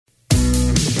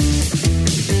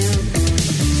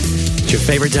Your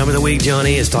favorite time of the week,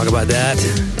 Johnny. Let's talk about that.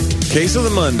 Case of the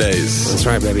Mondays. That's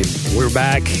right, baby. We're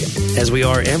back, as we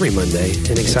are every Monday,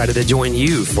 and excited to join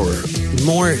you for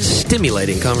more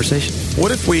stimulating conversation.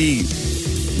 What if we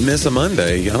miss a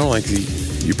Monday? I don't like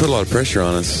you put a lot of pressure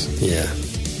on us. Yeah.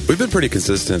 We've been pretty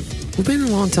consistent. We've been a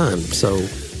long time, so...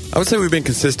 I would say we've been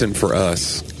consistent for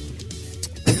us.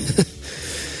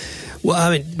 Well,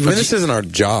 I mean... this isn't our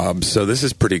job, so this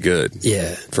is pretty good.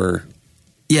 Yeah.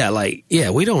 Yeah,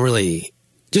 we don't really...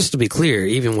 Just to be clear,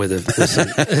 even with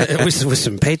with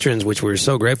some patrons, which we're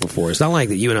so grateful for, it's not like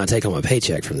that you and I take home a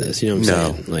paycheck from this. You know what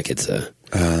I'm saying? Like it's a...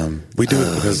 we do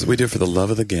it because we do it for the love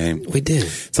of the game. We do.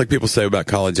 It's like people say about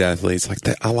college athletes. Like,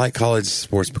 I like college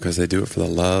sports because they do it for the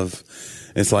love.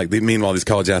 It's like, meanwhile, these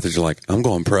college athletes are like, I'm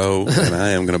going pro, and I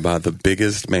am going to buy the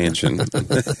biggest mansion.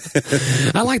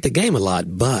 I like the game a lot,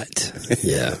 but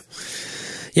yeah.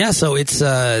 Yeah, so it's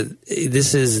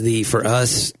this is for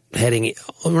us heading.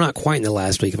 We're not quite in the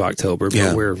last week of October,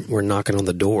 but we're knocking on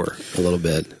the door a little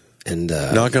bit, and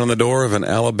knocking on the door of an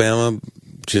Alabama,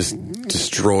 just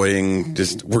destroying.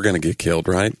 We're going to get killed,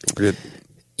 right?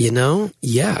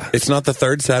 Yeah. It's not the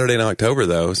third Saturday in October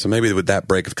though, so maybe with that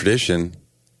break of tradition,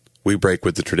 we break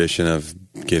with the tradition of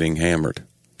getting hammered.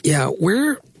 Yeah,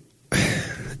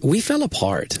 we fell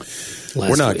apart.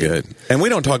 We're not good, and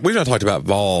we've not talked about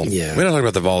Vol. Yeah, we don't talk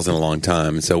about the Vols in a long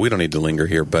time, so we don't need to linger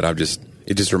here. But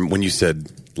when you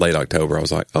said late October, I was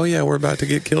like, oh yeah, we're about to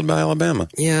get killed by Alabama.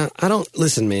 Yeah, I don't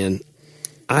listen, man.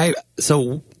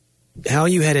 So how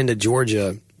you head into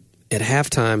Georgia at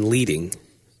halftime leading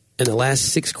in the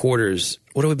last 6 quarters?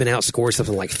 What have we been outscored?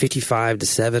 Something like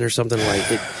 55-7 or something like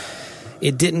it.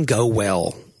 It didn't go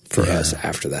well for us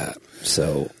after that.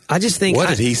 So I just think... What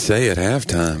did he say at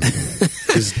halftime?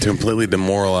 Just completely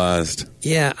demoralized.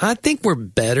 Yeah, I think we're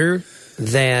better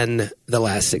than the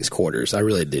last 6 quarters. I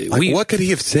really do. What could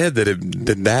he have said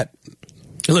that...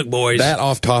 Look, boys. That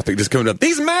off topic just coming up.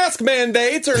 These mask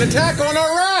mandates are an attack on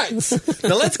our rights.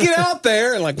 Now let's get out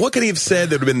there. And what could he have said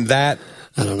that would have been that...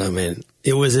 I don't know, man.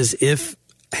 It was as if...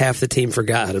 half the team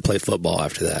forgot how to play football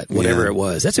after that, whatever it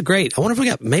was. That's I wonder if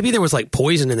we maybe there was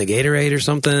poison in the Gatorade or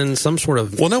something, some sort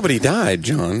of... Well, nobody died,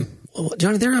 John. Well,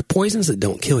 Johnny, there are poisons that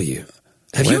don't kill you.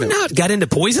 Have you not got into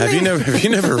poisoning? Have you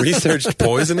never researched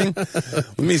poisoning?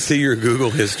 Let me see your Google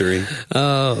history.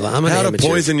 Oh, I'm an amateur. How to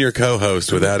poison your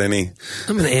co-host without any...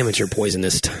 I'm an amateur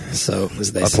poisonist, so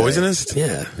as they say. A poisonist?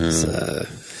 Yeah.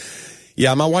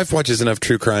 Yeah, my wife watches enough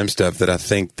true crime stuff that I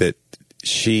think that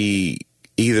she...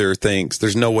 either thinks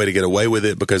there's no way to get away with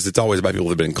it because it's always about people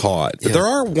that have been caught. But there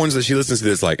are ones that she listens to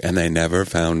that's and they never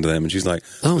found them. And she's like,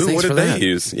 what did they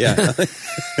use? Yeah.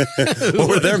 What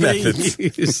were their methods?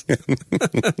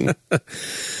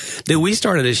 Dude, we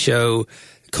started a show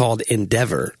called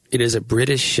Endeavour. It is a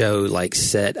British show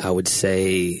set, I would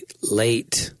say,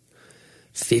 late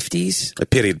 50s. A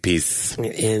period piece. And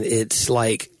it's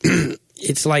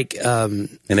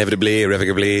inevitably,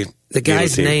 irrevocably. The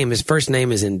guy's his first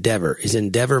name is Endeavour. Is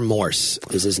Endeavour Morse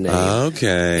is his name.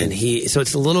 Okay. And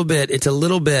it's a little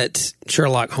bit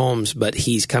Sherlock Holmes, but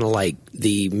he's kind of like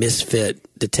the misfit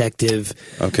detective.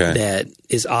 Okay. That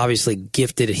is obviously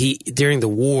gifted. During the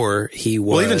war, he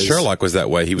was... Well, even Sherlock was that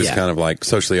way. He was kind of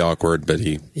socially awkward, but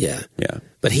he... Yeah. Yeah.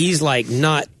 But he's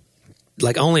not...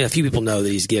 only a few people know that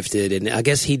he's gifted, and I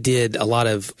guess he did a lot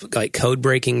of code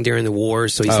breaking during the war,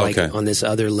 so he's on this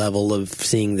other level of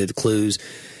seeing the clues.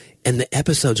 And the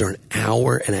episodes are an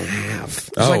hour and a half.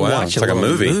 It's wow. It's like a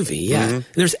movie. Yeah.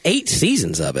 Mm-hmm. There's 8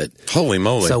 seasons of it. Holy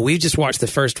moly. So we just watched the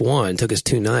first one. It took us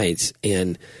 2 nights.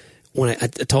 And when I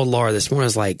told Laura this morning, I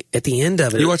was like, at the end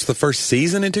of it... You watched the first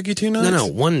season? It took you 2 nights?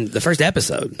 No, the first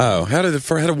episode. Oh, how did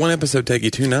one episode take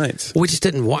you 2 nights? We just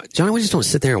didn't watch... Johnny, we just don't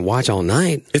sit there and watch all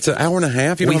night. It's an hour and a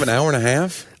half? You don't have an hour and a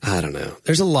half? I don't know.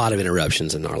 There's a lot of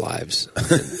interruptions in our lives.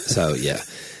 So, yeah.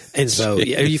 And so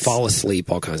you fall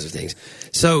asleep, all kinds of things.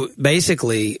 So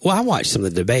basically, I watched some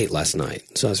of the debate last night.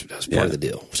 So that was part of the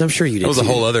deal. So I'm sure you did. That was a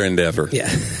whole other endeavor. Yeah.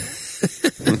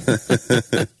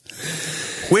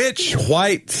 Which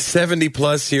white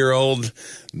 70-plus-year-old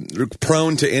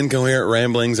prone to incoherent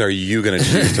ramblings are you going to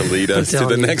choose to lead us to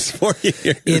the next 4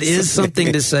 years? It is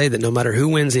something to say that no matter who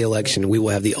wins the election, we will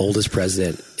have the oldest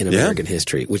president in American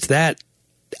history,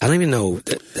 I don't even know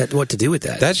what to do with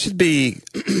that. That should be,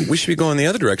 we should be going the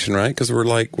other direction, right? Because we're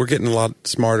getting a lot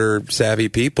smarter, savvy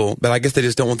people, but I guess they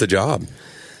just don't want the job.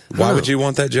 Why would you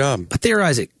want that job? I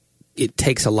theorize it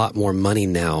takes a lot more money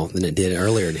now than it did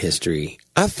earlier in history.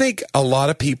 I think a lot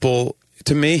of people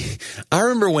to me, I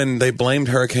remember when they blamed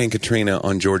Hurricane Katrina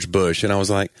on George Bush, and I was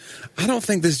like, I don't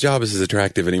think this job is as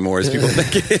attractive anymore as people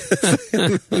think it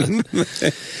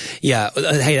is. Yeah.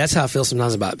 Hey, that's how I feel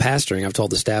sometimes about pastoring. I've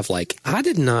told the staff, like, I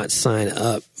did not sign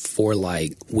up for,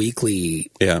 like, weekly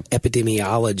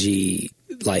epidemiology,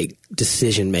 like,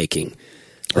 decision making. Like,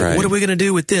 Right. What are we going to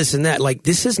do with this and that? Like,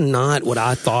 this is not what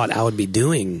I thought I would be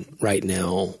doing right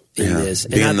now in this.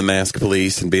 And Being the mask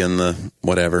police and being the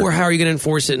whatever. or how are you going to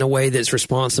enforce it in a way that's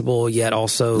responsible yet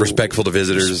also Respectful to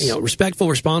visitors. respectful,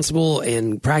 responsible,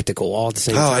 and practical all at the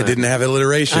same time. I didn't have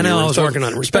alliteration. I know, You were I was so working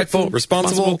on it. Respectful,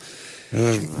 responsible,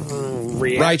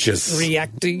 righteous.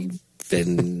 reactive,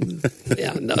 and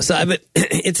no. So, but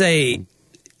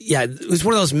it was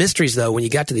one of those mysteries though. When you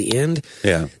got to the end,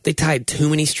 they tied too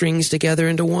many strings together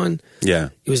into one. Yeah.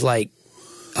 It was like,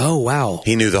 oh wow,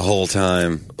 He knew the whole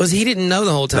time. he didn't know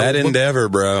the whole time. That endeavor,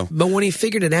 bro. But when he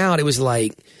figured it out, it was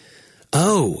like,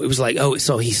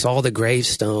 so he saw the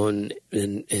gravestone,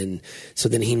 and so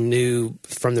then he knew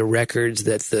from the records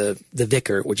that the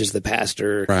vicar, which is the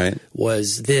pastor, Right.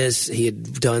 was this. He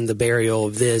had done the burial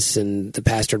of this, and the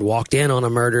pastor had walked in on a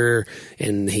murder,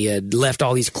 and he had left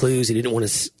all these clues. He didn't want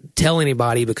to tell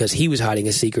anybody because he was hiding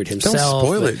a secret himself. Don't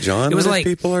spoil But it, John. It was What if like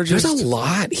people are there's just- a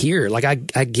lot here. Like I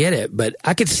get it, but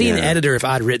I could see an Yeah. editor if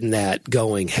I'd written that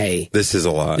going, "Hey, This is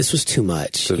a lot. this was too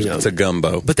much." It's a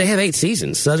gumbo. But they have 8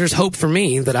 seasons, so there's hope for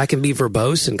me that I can be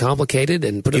verbose and complicated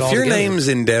and put it all If your together. name's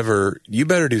Endeavor, you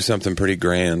better do something pretty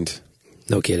grand.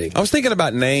 No kidding. I was thinking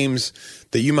about names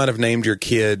that you might have named your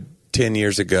kid 10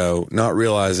 years ago, not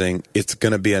realizing it's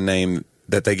going to be a name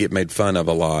that they get made fun of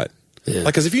a lot. Yeah. Like,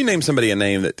 because if you name somebody a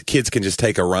name that the kids can just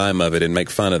take a rhyme of it and make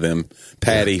fun of them,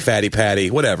 Patty, Fatty Patty,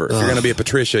 whatever. If you're going to be a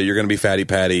Patricia, you're going to be Fatty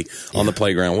Patty on the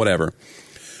playground, whatever.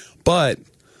 But,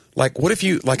 like, what if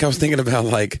you, like, I was thinking about,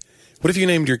 like, what if you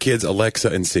named your kids Alexa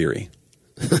and Siri?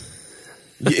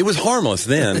 It was harmless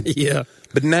then. Yeah.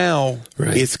 But now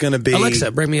Right. it's going to be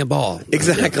Alexa, bring me a ball.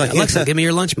 Exactly. Alexa, give me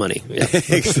your lunch money. Yeah.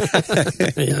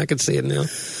 Exactly. Yeah, I can see it now.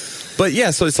 But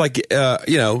yeah, so it's like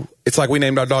it's like we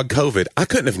named our dog COVID. I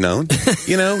couldn't have known.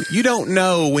 You don't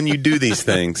know when you do these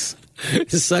things.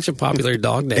 It's such a popular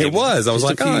dog name. It was. I was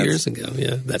Just like, a few oh, years ago.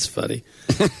 Yeah, that's funny.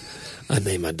 I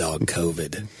named my dog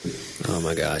COVID. Oh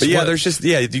my gosh. But yeah, What- there's just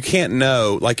you can't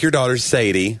know. Like your daughter's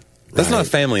Sadie. That's Right. not a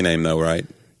family name though, right?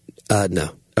 no,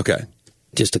 Okay.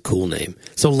 just a cool name.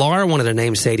 So Laura wanted to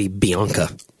name Sadie Bianca.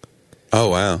 Oh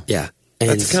wow. Yeah. And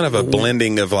That's kind of a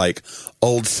blending of like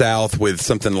Old South with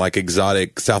something like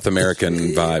exotic South American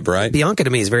vibe, right? Bianca to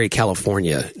me is very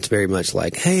California. It's very much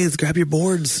like, hey, let's grab your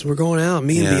boards. We're going out.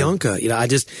 Me and Yeah. Bianca. I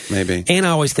just Maybe. And I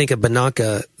always think of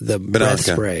Banaka, the breath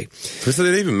spray. So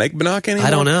they even make Banaka anymore? I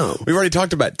don't know. We've already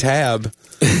talked about Tab.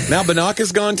 Now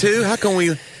Banaka's gone too? How can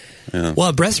we...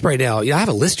 Well, breath spray now. I have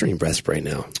a Listerine breath spray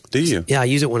now. Do you? Yeah, I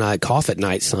use it when I cough at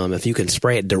night some. If you can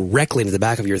spray it directly into the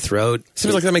back of your throat.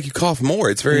 Seems like that make you cough more.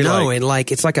 It's very And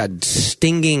it's like a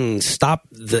stinging stop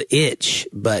the itch,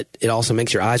 but it also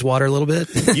makes your eyes water a little bit.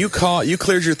 You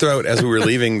cleared your throat as we were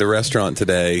leaving the restaurant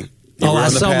today. You were I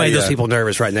on the so made patio. those people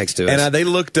nervous right next to us. And they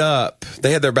looked up.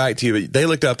 They had their back to you, but they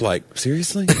looked up like,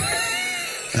 seriously?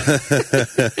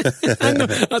 I know.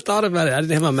 I thought about it. I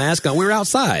didn't have my mask on. We were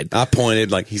outside. I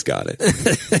pointed like, he's got it.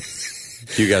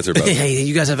 You guys are both. Hey,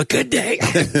 you guys have a good day.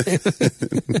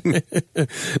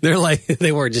 They're like,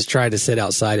 they were just trying to sit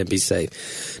outside and be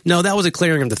safe. No, that was a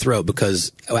clearing of the throat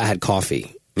because I had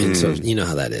coffee. And so you know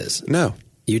how that is. No.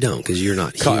 You don't because you're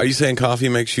not Are you saying coffee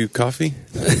makes you coffee?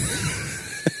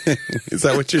 Is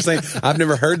that what you're saying? I've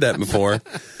never heard that before.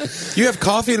 You have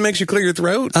coffee and makes you clear your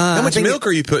throat? How I much think milk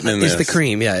are you putting in this? It's the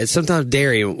cream, yeah. Sometimes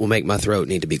dairy will make my throat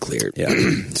need to be cleared. Yeah.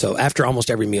 So after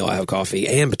almost every meal, I have coffee,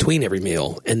 and between every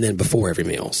meal, and then before every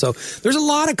meal. So there's a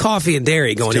lot of coffee and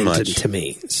dairy going too into much. to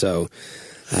me. So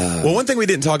Well, one thing we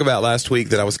didn't talk about last week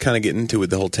that I was kind of getting into with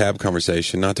the whole Tab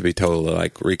conversation, not to be totally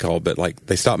like recall, but like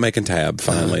they stopped making Tab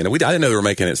finally. And I didn't know they were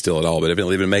making it still at all, but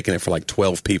evidently they've been making it for like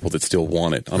 12 people that still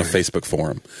want it on a Facebook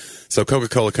forum. So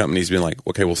Coca-Cola Company's been like,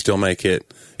 okay, we'll still make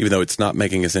it, even though it's not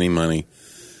making us any money.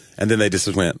 And then they just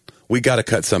went, we got to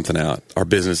cut something out. Our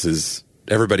business is,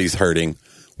 everybody's hurting.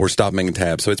 We're stopping making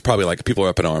Tab. So it's probably like people are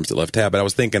up in arms that left Tab. But I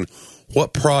was thinking,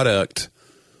 what product,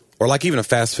 or like even a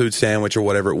fast food sandwich or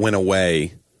whatever, went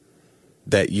away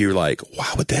that you're like,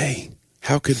 why would they?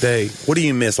 How could they? What do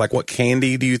you miss? Like, what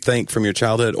candy do you think from your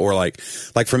childhood? Or like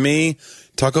for me,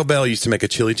 Taco Bell used to make a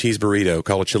chili cheese burrito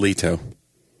called a Chilito.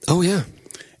 oh yeah.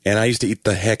 And I used to eat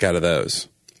the heck out of those.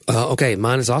 Okay,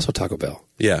 mine is also Taco Bell.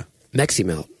 Yeah. Mexi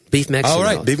Melt. Beef Mexi Oh,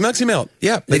 right. Melt. Beef Mexi Melt.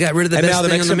 Yeah. They got rid of the and best now the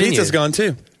thing on the Mexican menu. pizza's gone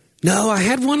too. No, I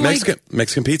had one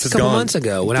Mexican pizza's a couple gone. months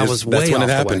ago when I was way That's when off it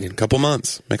the happened. wagon. Couple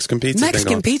months. Mexican pizza.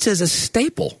 Mexican pizza is a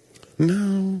staple.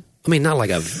 No. I mean, not like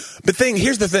a... But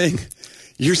here's the thing.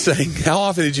 You're saying, how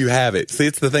often did you have it? See,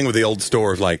 it's the thing with the old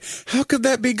stores. Like, how could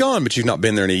that be gone? But you've not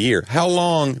been there in a year. How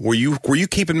long were you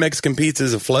keeping Mexican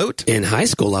pizzas afloat? In high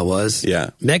school, I was.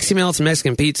 Yeah. Mexi Melts and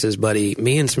Mexican pizzas, buddy.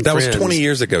 Me and some friends. That was 20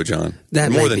 years ago, John.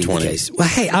 That more may than be 20. The case. Well,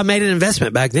 hey, I made an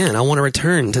investment back then. I want to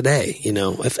return today. You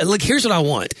know, look, here's what I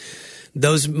want.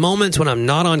 Those moments when I'm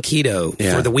not on keto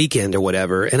for the weekend or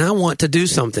whatever, and I want to do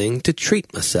something to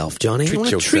treat myself, Johnny. I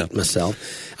want to treat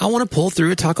myself. I want to pull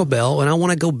through a Taco Bell, and I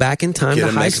want to go back in time to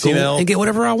high school and get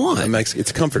whatever I want.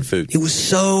 It's comfort food. It was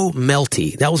so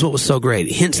melty. That was what was so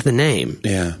great. Hence the name.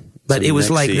 Yeah. But it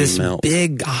was like this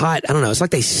big, hot, I don't know. It's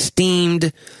like they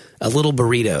steamed a little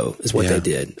burrito is what they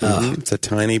did. It's a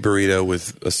tiny burrito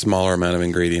with a smaller amount of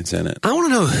ingredients in it. I want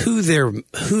to know who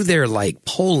they're like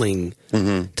polling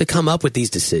to come up with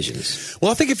these decisions.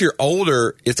 Well, I think if you're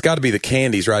older, it's got to be the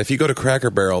candies, right? If you go to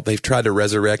Cracker Barrel, they've tried to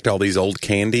resurrect all these old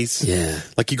candies. Yeah.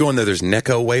 Like you go in there's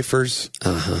Necco wafers,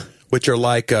 which are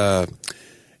like,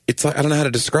 it's like, I don't know how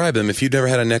to describe them. If you've never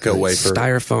had a Necco wafer.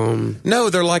 Styrofoam. No,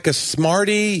 they're like a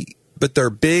Smartie, but they're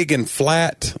big and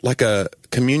flat, like a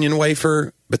communion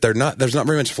wafer, but there's not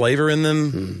very much flavor in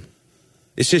them.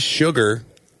 It's just sugar,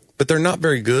 but they're not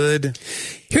very good.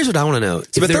 Here's what I want to know.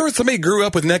 But somebody grew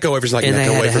up with Necco wafers, like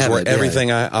Necco wafers were everything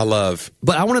I love.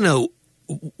 But I want to know,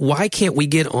 why can't we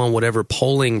get on whatever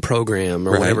polling program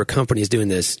or whatever company is doing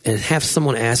this and have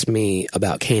someone ask me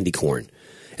about candy corn?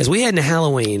 As we head into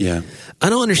Halloween, I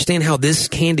don't understand how this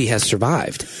candy has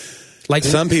survived. Like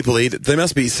some people eat it. They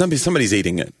must be somebody's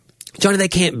eating it. Johnny, they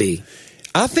can't be.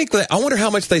 I wonder how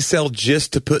much they sell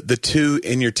just to put the two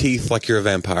in your teeth like you're a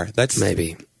vampire. That's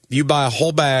maybe. You buy a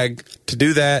whole bag to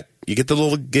do that. You get the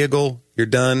little giggle. You're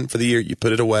done for the year. You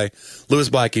put it away. Lewis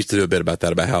Black used to do a bit about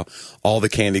that, about how all the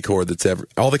candy corn that's ever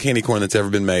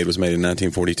been made was made in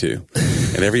 1942.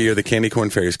 And every year the candy corn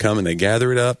fairies come and they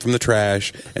gather it up from the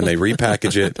trash and they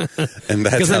repackage it. And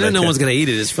that's because I know no one's going to eat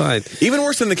it. It's fine. Even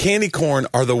worse than the candy corn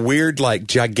are the weird, like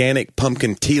gigantic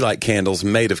pumpkin tea-like candles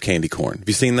made of candy corn. Have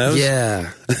you seen those?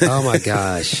 Yeah. Oh my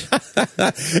gosh.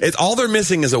 It's all they're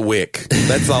missing is a wick.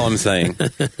 That's all I'm saying.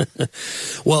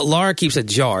 Well, Laura keeps a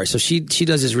jar, so she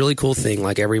does this really cool thing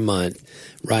like every month,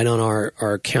 right on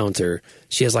our counter.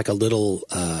 She has like a little,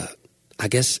 I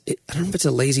don't know if it's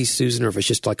a Lazy Susan or if it's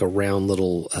just like a round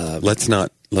little. Let's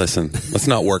not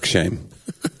work shame.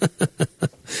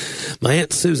 My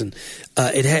Aunt Susan,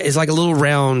 it's like a little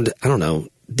round, I don't know,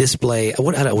 display. I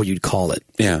don't know what you'd call it.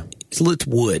 Yeah, it's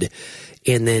wood.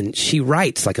 And then she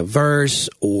writes like a verse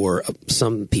or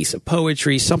some piece of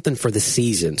poetry, something for the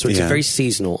season. So it's very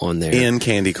seasonal on there. In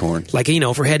candy corn. Like,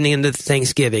 if we're heading into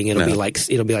Thanksgiving, it'll be like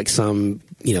some,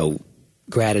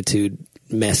 gratitude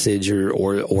message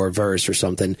or a verse or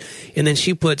something. And then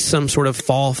she puts some sort of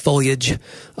fall foliage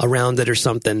around it or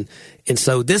something. And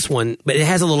so this one, but it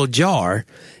has a little jar,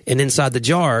 and inside the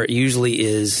jar usually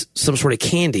is some sort of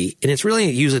candy. And it's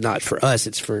really usually not for us.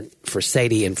 It's for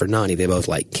Sadie and for Nani. They both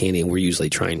like candy, and we're usually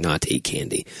trying not to eat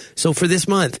candy. So for this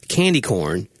month, candy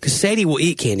corn, because Sadie will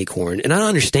eat candy corn, and I don't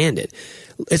understand it.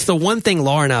 It's the one thing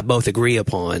Laura and I both agree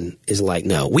upon is like,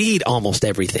 no, we eat almost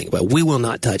everything, but we will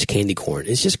not touch candy corn.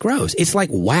 It's just gross. It's like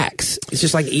wax. It's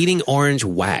just like eating orange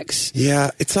wax.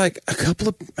 Yeah, it's like a couple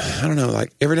of, I don't know,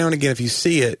 like every now and again, if you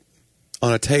see it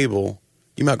on a table,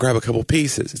 you might grab a couple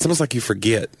pieces. It's almost like you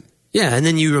forget. Yeah, and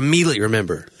then you immediately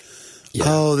remember. Yeah.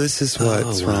 Oh, this is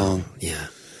what's wrong. Yeah.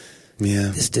 Yeah.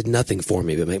 This did nothing for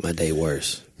me but make my day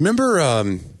worse.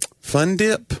 Remember Fun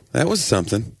Dip? That was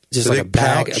something. Just like a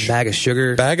bag of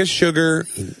sugar. Bag of sugar.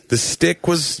 The stick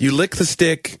you lick the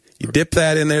stick, you dip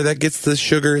that in there, that gets the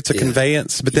sugar. It's a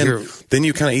conveyance. But then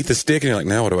you kind of eat the stick and you're like,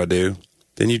 now what do I do?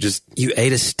 Then you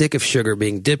ate a stick of sugar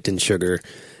being dipped in sugar,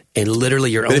 and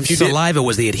literally your own saliva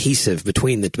was the adhesive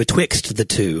betwixt the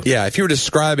two. Yeah, if you were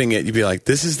describing it, you'd be like,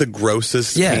 this is the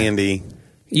grossest candy.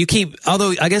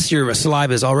 Although I guess your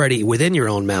saliva is already within your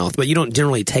own mouth, but you don't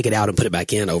generally take it out and put it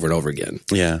back in over and over again.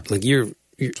 Yeah. Like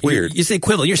it's weird. It's the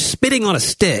equivalent. You're spitting on a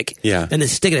stick, and then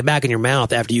sticking it back in your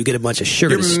mouth after you get a bunch of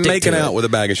sugar. You're making out with a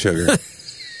bag of sugar.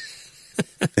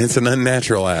 It's an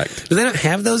unnatural act. Do they not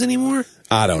have those anymore?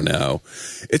 I don't know.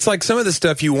 It's like some of the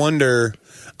stuff you wonder.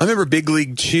 I remember Big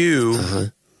League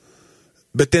Chew,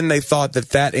 but then they thought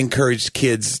that encouraged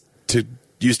kids to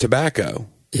use tobacco.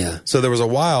 Yeah. So there was a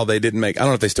while they didn't make. I don't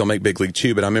know if they still make Big League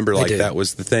Chew, but I remember that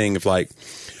was the thing of like,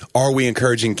 are we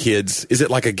encouraging kids? Is it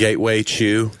like a gateway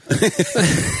chew? Well,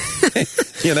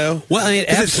 I mean,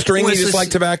 is it stringy just like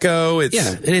tobacco? And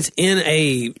it's in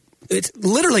a it's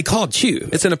literally called Chew.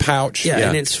 It's in a pouch. Yeah,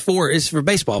 and it's for a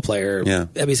baseball player. Yeah.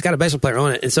 I mean, it's got a baseball player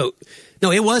on it. And so,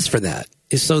 no, it was for that.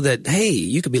 It's so that, hey,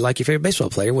 you could be like your favorite baseball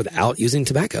player without using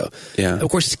tobacco. Yeah. Of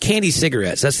course, candy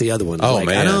cigarettes, that's the other one. Oh,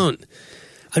 man.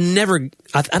 I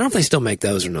don't know if they still make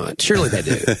those or not. Surely they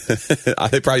do.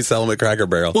 They probably sell them at Cracker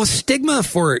Barrel. Well, stigma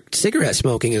for cigarette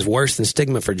smoking is worse than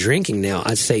stigma for drinking now.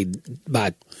 I'd say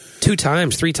by 2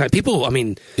 times, 3 times. People, I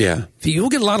mean, Yeah. you'll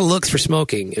get a lot of looks for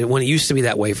smoking. And when it used to be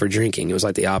that way for drinking, it was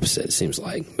like the opposite, it seems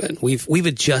like. But we've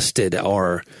adjusted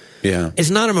our... Yeah. It's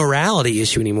not a morality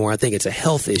issue anymore. I think it's a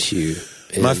health issue.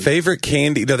 My favorite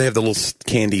candy, they have the little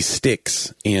candy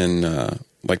sticks in,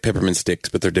 like peppermint sticks,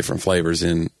 but they're different flavors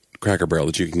in Cracker Barrel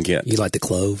that you can get. You like the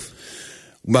clove?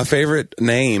 My favorite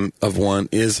name of one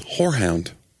is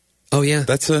Whorehound. Oh, yeah.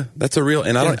 That's a real,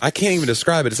 and I can't even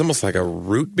describe it. It's almost like a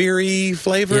root beery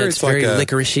flavor. Yeah, it's very like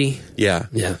licoricey. Yeah.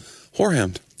 Yeah.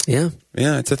 Whorehound. Yeah.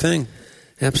 Yeah, it's a thing.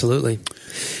 Absolutely.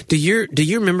 Do you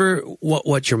remember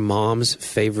what your mom's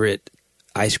favorite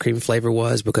ice cream flavor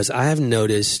was? Because I have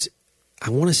noticed,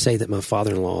 I want to say that my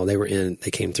father-in-law,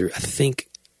 they came through, I think,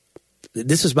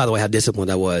 this was, by the way, how disciplined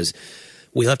I was.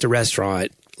 We left a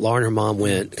restaurant. Laura and her mom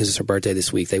went, because it's her birthday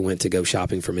this week, they went to go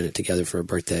shopping for a minute together for her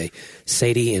birthday.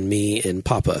 Sadie and me and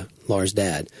Papa, Laura's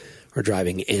dad, are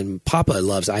driving. And Papa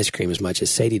loves ice cream as much as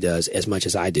Sadie does, as much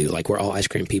as I do. Like, we're all ice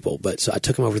cream people. But so I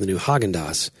took him over to the new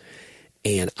Haagen-Dazs,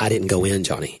 and I didn't go in,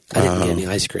 Johnny. I didn't get any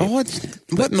ice cream. Oh,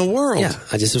 what in the world? Yeah,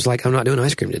 I just was like, I'm not doing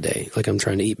ice cream today. Like, I'm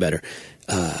trying to eat better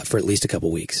for at least a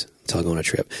couple weeks until I go on a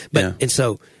trip. But Yeah. And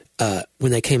so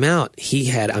when they came out, he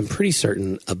had, I'm pretty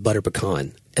certain, a butter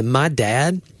pecan. And my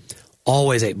dad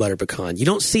always ate butter pecan. You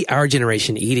don't see our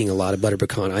generation eating a lot of butter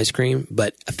pecan ice cream,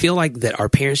 but I feel like that our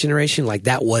parents' generation, like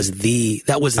that was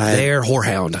their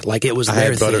whorehound. Like it was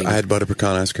their thing. I had butter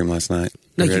pecan ice cream last night.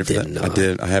 No, you ready for did that? not. I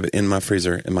did. I have it in my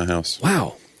freezer in my house.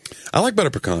 Wow. I like butter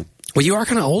pecan. Well, you are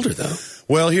kind of older though.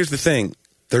 Well, here's the thing.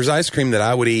 There's ice cream that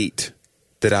I would eat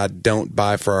that I don't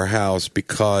buy for our house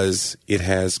because it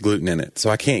has gluten in it. So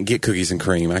I can't get cookies and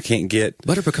cream. I can't get...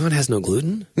 Butter pecan has no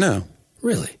gluten? No.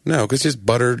 Really? No, because it's just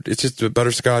butter. It's just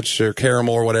butterscotch or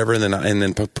caramel or whatever, and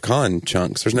then pecan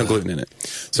chunks. There's no gluten in it.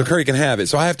 So Curry can have it.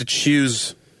 So I have to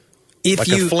choose a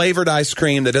flavored ice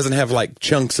cream that doesn't have like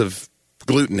chunks of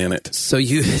gluten in it. So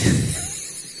you...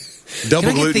 Double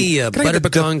Can I gluten. get the butter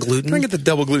pecan gluten? Can I get the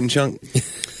double gluten chunk?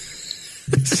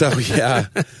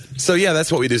 So yeah,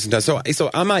 that's what we do sometimes. So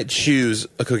I might choose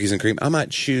a cookies and cream. I might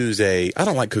choose I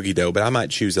don't like cookie dough, but I might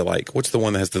choose what's the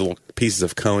one that has the little pieces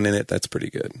of cone in it? That's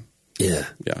pretty good. Yeah.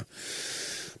 Yeah.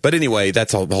 But anyway,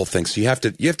 that's the whole thing. So you have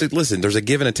to listen. There's a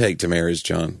give and a take to marriage,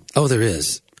 John. Oh, there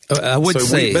is. I would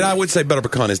say butter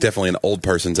pecan is definitely an old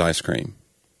person's ice cream.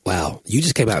 Wow, you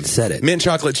just came out and said it. Mint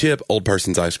chocolate chip, old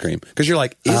person's ice cream. Because you're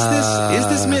like, is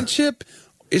this mint chip?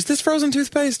 Is this frozen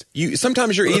toothpaste?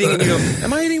 Sometimes you're eating and you go,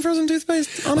 am I eating frozen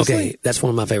toothpaste? Honestly? Okay, that's one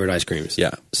of my favorite ice creams.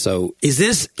 Yeah. So is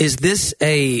this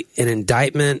an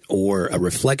indictment or a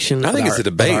reflection? I think it's a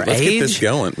debate. Let's age? get this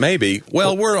going. Maybe.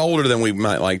 Well, we're older than we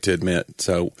might like to admit.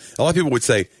 So a lot of people would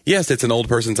say, yes, it's an old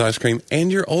person's ice cream, and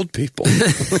you're old people.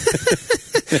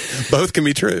 Both can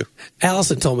be true.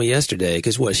 Allison told me yesterday,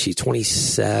 because she's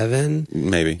 27?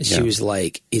 Maybe. She was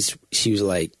like, it's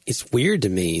weird to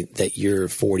me that you're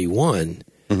 41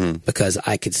 because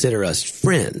I consider us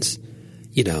friends,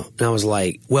 And I was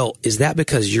like, well, is that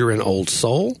because you're an old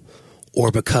soul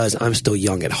or because I'm still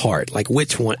young at heart? Like,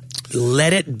 which one?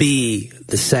 Let it be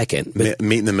the second. But,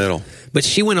 meet in the middle. But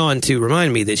she went on to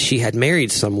remind me that she had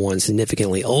married someone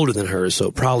significantly older than her, so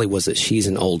it probably was that she's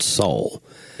an old soul.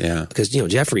 Yeah. Because,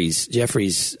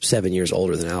 Jeffrey's 7 years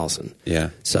older than Allison.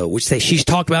 Yeah. So, which she's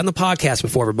talked about in the podcast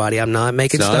before, everybody. I'm not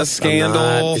making it's stuff. Not a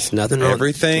scandal. It's nothing wrong.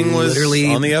 Everything was literally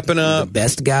on the up and up. The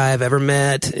best guy I've ever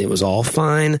met. It was all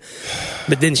fine.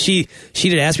 But then she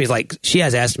did ask me, she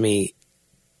has asked me,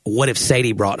 what if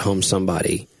Sadie brought home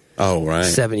somebody? Oh, right.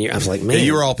 7 years. I was like, man. Yeah,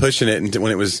 you were all pushing it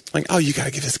when it was like, oh, you got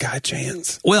to give this guy a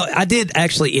chance. Well, I did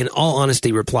actually, in all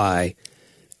honesty, reply,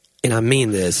 and I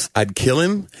mean this. I'd kill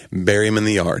him, bury him in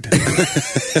the yard.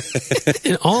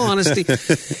 In all honesty,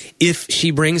 if she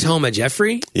brings home a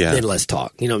Jeffrey, yeah. then let's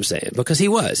talk. You know what I'm saying? Because he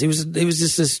was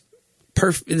just this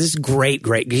perfect, this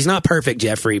great. He's not perfect,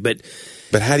 Jeffrey, but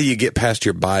how do you get past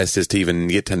your biases to even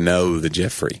get to know the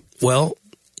Jeffrey? Well,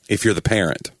 if you're the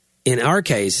parent, in our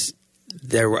case,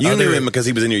 there were you knew him because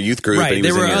he was in your youth group. Right. And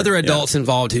there were other adults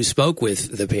involved who spoke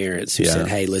with the parents who Yeah. said,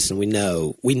 hey, listen, we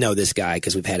know this guy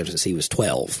because we've had him since he was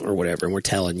 12 or whatever, and we're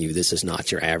telling you this is not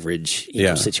your average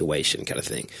situation kind of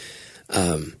thing.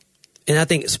 And I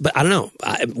think, but I don't know.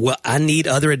 I need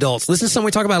other adults. Listen to someone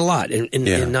we talk about a lot,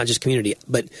 and not just community.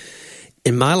 But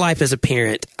in my life as a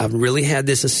parent, I've really had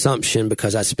this assumption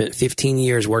because I spent 15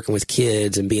 years working with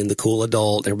kids and being the cool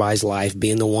adult in everybody's life,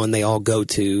 being the one they all go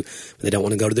to when they don't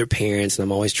want to go to their parents. And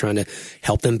I'm always trying to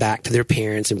help them back to their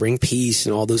parents and bring peace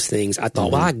and all those things. I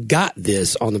thought, well, I got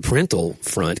this on the parental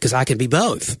front because I can be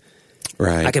both.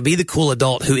 Right. I could be the cool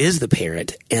adult who is the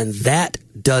parent, and that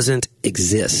doesn't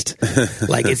exist.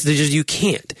 Like, it's just, you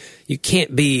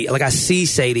can't be, like, I see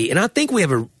Sadie, and I think we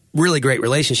have a really great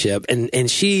relationship,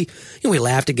 and she, you know, we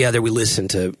laugh together, we listen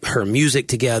to her music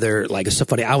together. Like, it's so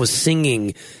funny, I was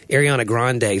singing Ariana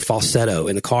Grande falsetto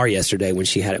in the car yesterday when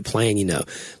she had it playing, you know.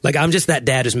 Like, I'm just that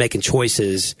dad who's making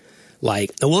choices,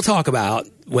 like, and we'll talk about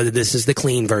whether this is the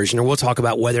clean version, or we'll talk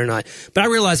about whether or not, but I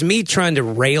realized me trying to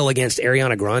rail against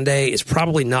Ariana Grande is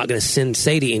probably not going to send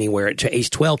Sadie anywhere at age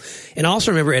 12. And I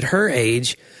also remember at her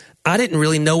age, I didn't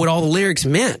really know what all the lyrics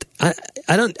meant. I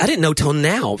didn't know till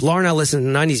now. Laura and I listen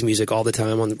to 90s music all the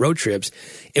time on the road trips,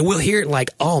 and we'll hear it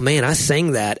like, oh man, I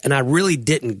sang that, and I really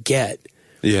didn't get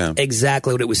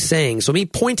exactly what it was saying. So me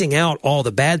pointing out all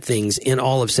the bad things in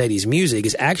all of Sadie's music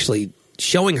is actually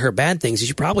showing her bad things that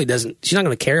she's not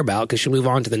going to care about because she'll move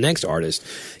on to the next artist.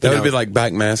 That would be like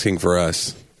backmasking for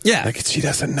us. Yeah. Like, she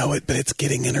doesn't know it, but it's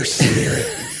getting in her spirit.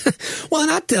 Well, and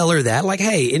I tell her that, like,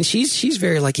 hey, and she's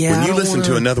very like, yeah. When you listen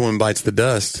to Another One Bites the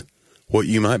Dust, what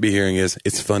you might be hearing is,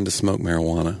 it's fun to smoke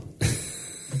marijuana.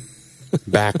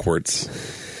 Backwards.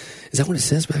 Is that what it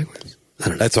says backwards? I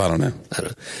don't know. That's what I don't know. I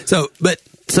don't know.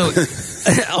 So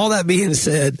all that being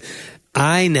said,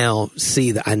 I now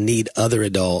see that I need other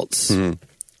adults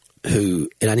who,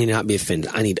 and I need not be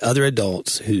offended, I need other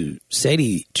adults who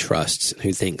Sadie trusts,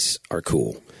 who thinks are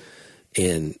cool.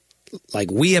 And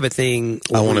like, we have a thing.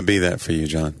 I want to be that for you,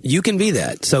 John. You can be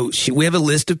that. So we have a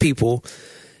list of people.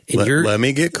 And let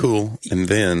me get cool, and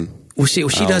then she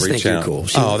does think you're cool.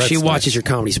 She watches nice. your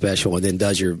comedy special and then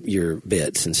does your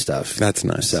bits and stuff. That's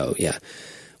nice. So, yeah.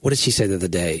 What did she say the other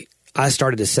day? I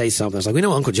started to say something. I was like, we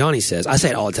know what Uncle Johnny says. I say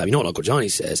it all the time. You know what Uncle Johnny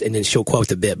says? And then she'll quote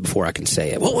the bit before I can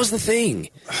say it. What was the thing?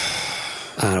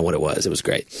 I don't know what it was. It was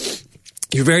great.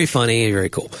 You're very funny. You're very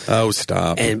cool. Oh,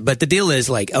 stop. But the deal is,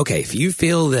 like, okay, if you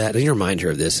feel that, and you remind her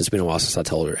of this, it's been a while since I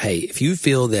told her, hey, if you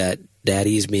feel that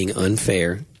Daddy is being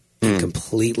unfair and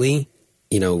completely,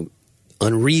 you know,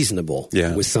 unreasonable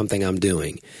with something I'm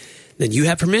doing, then you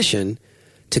have permission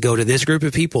to go to this group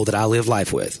of people that I live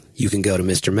life with. You can go to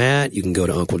Mr. Matt, you can go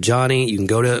to Uncle Johnny, you can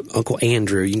go to Uncle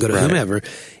Andrew, you can go to whomever,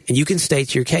 and you can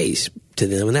state your case to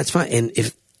them, and that's fine. And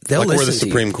if they'll listen to you. Like we're the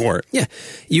Supreme Court. Yeah.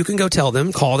 You can go tell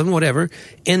them, call them, whatever.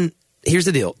 And here's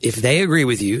the deal. If they agree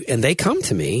with you and they come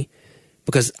to me,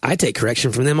 because I take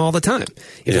correction from them all the time.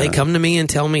 If they come to me and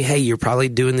tell me, hey, you're probably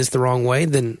doing this the wrong way,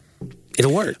 then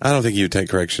it'll work. I don't think you'd take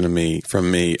correction from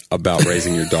me about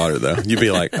raising your daughter, though. You'd be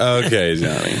like, okay,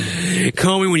 Johnny.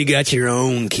 Call me when you got your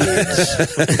own kids.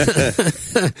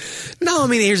 No, I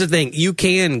mean, here's the thing. You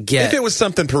can get... If it was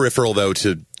something peripheral, though,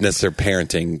 to necessary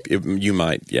parenting, you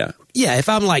might, Yeah, if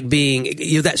I'm like being...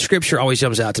 that scripture always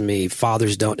jumps out to me,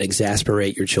 fathers don't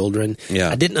exasperate your children. Yeah.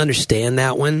 I didn't understand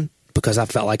that one because I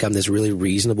felt like I'm this really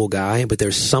reasonable guy, but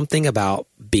there's something about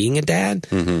being a dad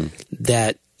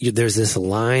that... there's this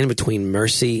line between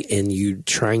mercy and you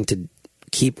trying to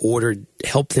keep order,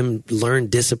 help them learn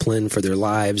discipline for their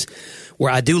lives,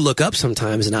 where I do look up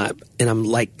sometimes and I'm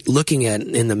like looking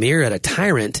in the mirror at a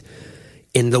tyrant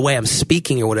in the way I'm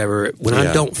speaking or whatever, when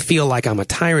I don't feel like I'm a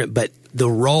tyrant, but the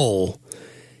role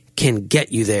can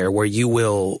get you there where you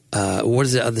will, what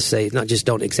does the other say? Not just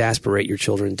don't exasperate your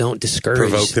children, don't discourage.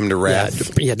 Provoke them to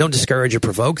wrath. Yeah, don't discourage or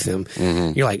provoke them.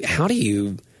 You're like,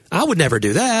 I would never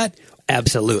do that.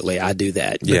 Absolutely, I do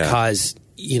that because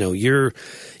you know you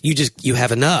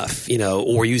have enough, you know,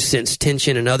 or you sense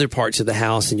tension in other parts of the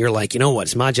house, and you're like, you know what,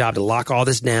 it's my job to lock all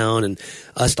this down and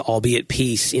us to all be at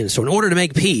peace. You know, so in order to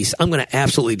make peace, I'm going to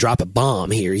absolutely drop a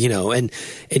bomb here, you know, and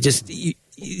it just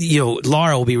you know,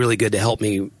 Laura will be really good to help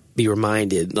me be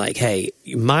reminded, like, hey,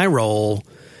 my role.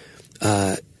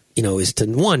 You know, is to,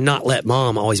 one, not let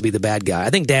mom always be the bad guy. I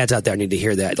think dads out there need to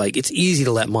hear that. Like, it's easy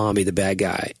to let mom be the bad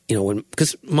guy, you know,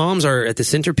 because moms are at the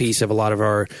centerpiece of a lot of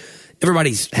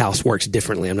everybody's house works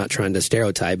differently. I'm not trying to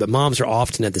stereotype, but moms are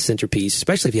often at the centerpiece,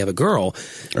 especially if you have a girl.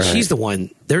 Right. She's the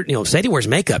one, you know, Sadie wears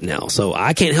makeup now, so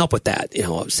I can't help with that. You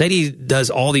know, Sadie does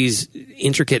all these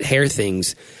intricate hair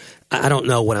things. I don't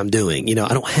know what I'm doing. You know,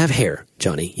 I don't have hair,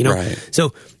 Johnny, you know. Right.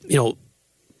 So, you know,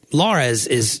 Laura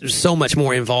is so much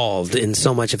more involved in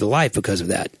so much of the life because of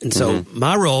that. And so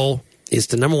my role is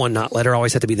to, number one, not let her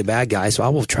always have to be the bad guy. So I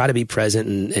will try to be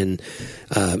present. And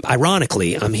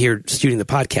ironically, I'm here shooting the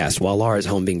podcast while Laura's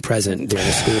home being present during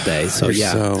the school day. So,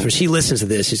 so when she listens to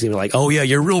this, she's going to be like, oh, yeah,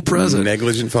 you're real present.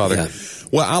 Negligent father. Yeah.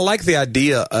 Well, I like the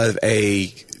idea of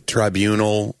a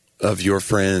tribunal of your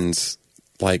friends,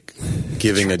 like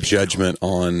giving a judgment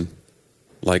on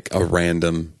like a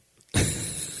random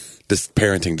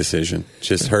parenting decision.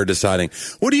 Just her deciding,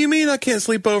 what do you mean I can't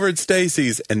sleep over at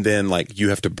Stacy's? And then like you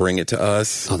have to bring it to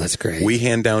us. Oh, that's great. We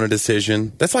hand down a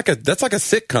decision. That's like a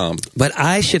sitcom. But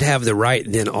I should have the right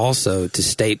then also to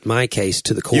state my case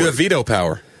to the court. You have veto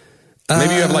power.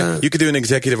 Maybe you have you could do an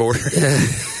executive order.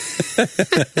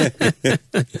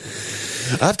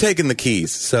 I've taken the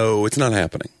keys, so it's not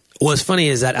happening. What's funny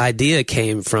is that idea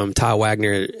came from Ty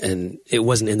Wagner, and it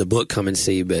wasn't in the book Come and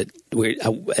See, but we're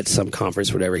at some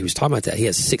conference or whatever, he was talking about that. He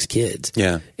has 6 kids.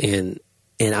 Yeah. And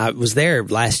I was there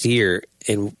last year,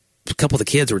 and a couple of the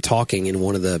kids were talking in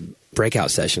one of the breakout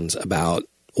sessions about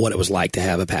what it was like to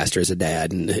have a pastor as a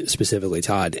dad, and specifically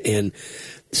Todd. And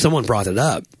someone brought it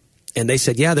up, and they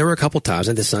said, yeah, there were a couple times,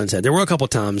 and the son said, there were a couple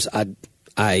times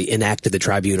I enacted the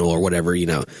tribunal or whatever, you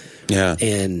know. Yeah.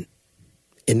 And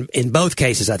in both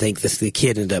cases, I think the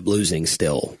kid ended up losing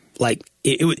still. Like,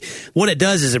 what it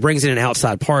does is it brings in an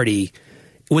outside party.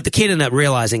 What the kid ended up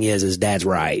realizing is dad's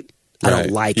right. I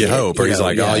don't like it. You hope. Or he's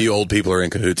like, yeah. oh, you old people are in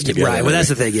cahoots together. Right. Well, that's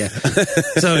the thing, yeah.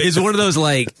 So it's one of those,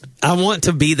 like, I want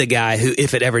to be the guy who,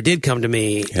 if it ever did come to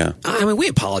me, yeah. I mean,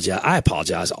 I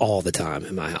apologize all the time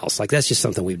in my house. Like, that's just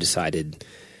something we've decided,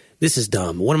 this is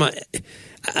dumb.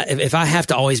 If I have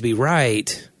to always be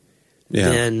right,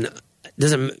 then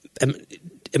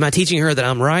am I teaching her that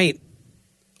I'm right,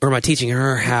 or am I teaching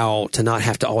her how to not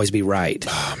have to always be right?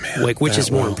 Oh, man. Like, which is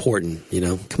more important, you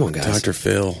know? Come on, guys. Dr.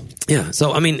 Phil. Yeah.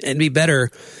 So, I mean, it'd be better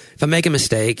if I make a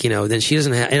mistake, you know, then she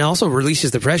doesn't have, and also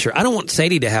releases the pressure. I don't want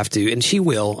Sadie to have to, and she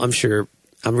will, I'm sure.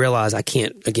 I realize I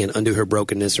can't, again, undo her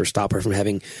brokenness or stop her from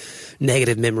having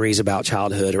negative memories about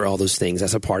childhood or all those things.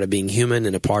 That's a part of being human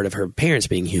and a part of her parents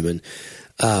being human.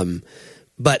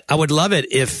 But I would love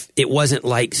it if it wasn't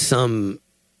like some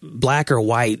black or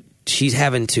white. She's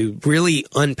having to really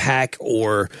unpack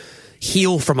or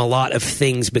heal from a lot of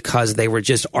things because they were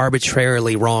just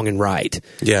arbitrarily wrong and right.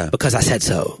 Yeah. Because I said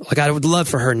so. Like, I would love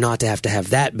for her not to have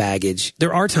that baggage.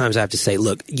 There are times I have to say,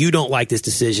 look, you don't like this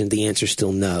decision. The answer's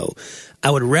still no.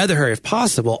 I would rather her, if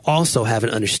possible, also have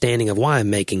an understanding of why I'm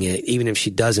making it, even if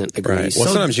she doesn't agree. Right. Well,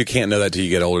 sometimes you can't know that till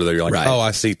you get older. Though you're like, right. oh,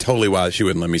 I see totally why she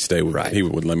wouldn't let me stay with. Right. He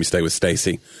wouldn't let me stay with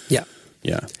Stacy. Yeah.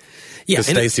 Yeah. Yeah. Because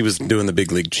Stacy was doing the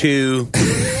big league chew.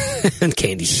 And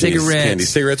candy cigarettes. Candy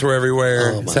cigarettes were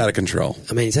everywhere. Oh, it's out of control.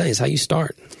 I mean, it's how you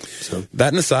start. So. That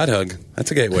and a side hug. That's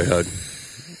a gateway hug.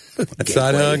 That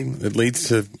side hug, it leads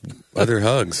to other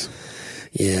hugs.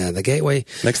 Yeah, the gateway.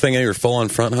 Next thing you know, you're full on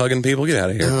front hugging people. Get out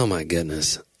of here. Oh, my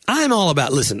goodness. I'm all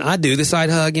about, listen, I do the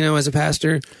side hug, you know, as a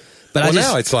pastor. But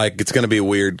now it's like it's going to be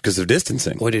weird because of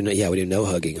distancing. We do no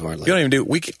hugging hardly. You don't even do.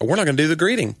 We're not going to do the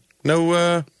greeting.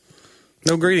 No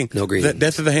greeting. No greeting.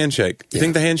 Death of the handshake. You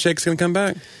think the handshake's going to come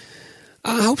back?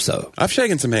 I hope so. I've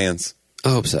shaken some hands. I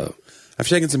hope so. I've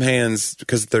shaken some hands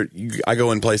because I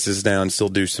go in places now and still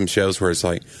do some shows where it's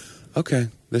like, okay,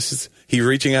 he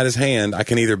reaching out his hand. I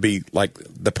can either be like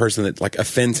the person that like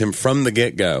offends him from the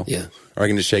get go, or I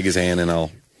can just shake his hand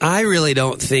and I really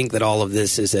don't think that all of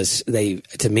this is they've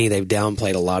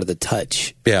downplayed a lot of the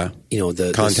touch. Yeah. You know,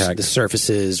 the contact, the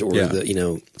surfaces or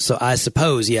so I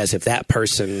suppose, yes, if that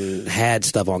person had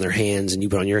stuff on their hands and you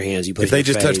put on your hands, you put it on your face.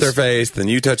 If they just touch their face, then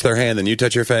you touch their hand, then you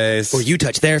touch your face. Or you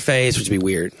touch their face, which would be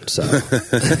weird. So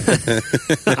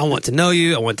I want to know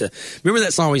you. Remember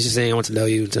that song we used to sing, I want to know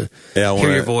you, to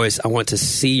hear your voice. I want to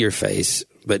see your face.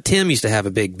 But Tim used to have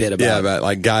a big bit about about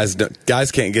like guys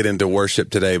can't get into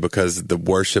worship today because the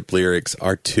worship lyrics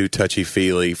are too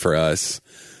touchy-feely for us.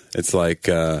 It's like,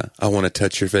 I want to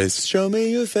touch your face. Show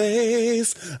me your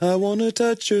face. I want to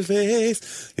touch your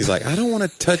face. He's like, I don't want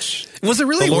to touch. Was it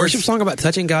really a worship song about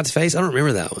touching God's face? I don't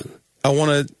remember that one. I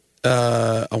want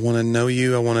to know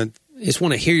you. I just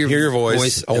want to hear your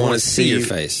voice. I want to see your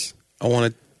face. I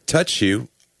want to touch you.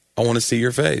 I want to see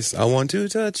your face. I want to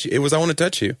touch you. It was I want to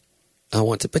touch you.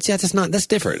 But yeah, that's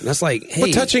different. That's like,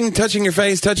 hey. But touching your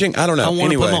face, I don't know. I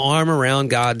want to put my arm around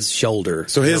God's shoulder.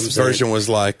 So his version was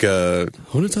like, I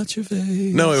want to touch your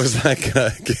face. No, it was like,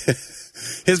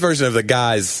 his version of the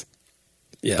guy's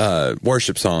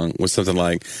worship song was something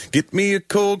like, get me a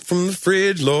Coke from the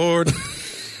fridge, Lord.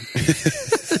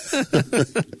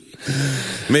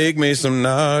 Make me some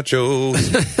nachos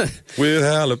with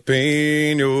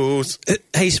jalapenos.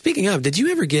 Hey, speaking of, did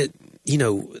you ever get,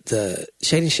 the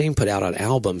Shade and Shame put out an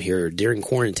album here during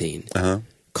quarantine. Uh-huh.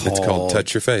 It's called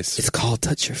Touch Your Face. It's called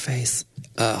Touch Your Face.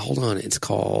 Hold on. It's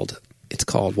called,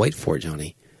 wait for it,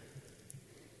 Johnny.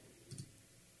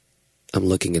 I'm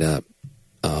looking it up.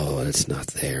 Oh, it's not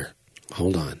there.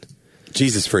 Hold on.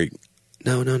 Jesus Freak.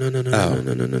 No. I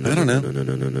don't know.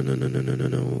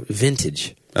 No.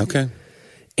 Vintage. Okay.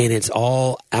 And it's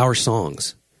all our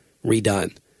songs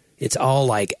redone. It's all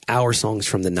like our songs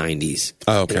from the 90s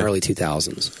and early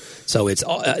 2000s. So it's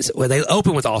all, they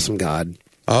open with Awesome God.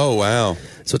 Oh, wow.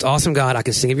 So it's Awesome God, I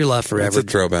Can Sing of Your Love Forever. That's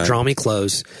a throwback. Draw Me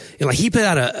Close. And like he put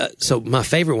out so my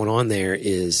favorite one on there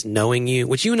is Knowing You,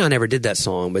 which you and I never did that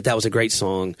song, but that was a great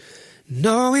song.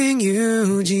 Knowing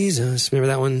You, Jesus. Remember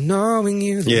that one? Knowing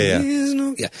You. Yeah.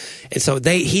 Yeah. And so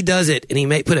he does it, and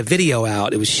he put a video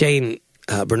out. It was Shane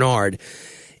Bernard,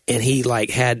 and he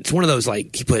it's one of those,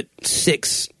 he put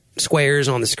 6 squares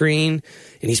on the screen,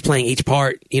 and he's playing each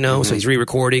part, so he's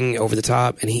re-recording over the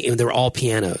top, and they were all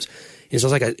pianos. And so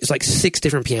it's like 6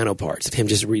 different piano parts of him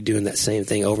just redoing that same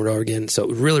thing over and over again. So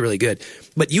really, really good.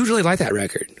 But you really like that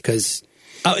record because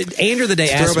Andrew the day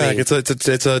asked me.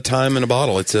 It's a time in a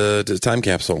bottle. It's a time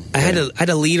capsule. I had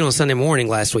to lead on a Sunday morning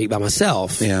last week by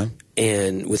myself. Yeah.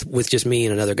 And with just me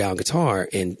and another guy on guitar.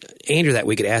 And Andrew that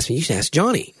week had asked me, you should ask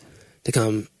Johnny to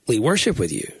come lead worship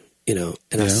with you, And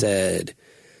I said,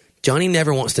 Johnny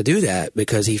never wants to do that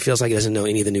because he feels like he doesn't know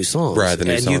any of the new songs. Right, the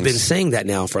new songs. And you've been saying that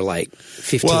now for 15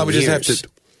 years. Well, I would just have to,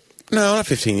 no, not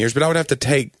 15 years, but I would have to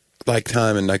take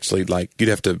time and actually we'd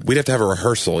have to have a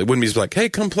rehearsal. It wouldn't be just like, hey,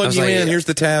 come plug you in. Here's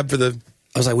the tab for the.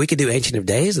 I was like, we could do Ancient of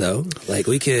Days though.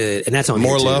 We could, and that's on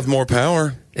More here, Love, More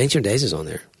Power. Ancient of Days is on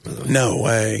there, by the way. No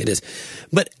way. It is.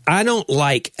 But I don't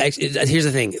here's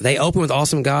the thing. They open with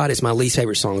Awesome God. It's my least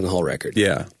favorite song on the whole record.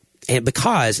 Yeah. And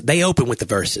because they open with the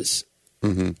verses.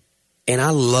 Mm-hmm. And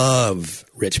I love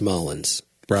Rich Mullins.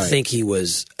 Right. I think he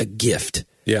was a gift.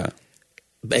 Yeah.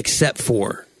 Except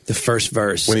for the first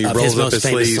verse when he of rolls his up most his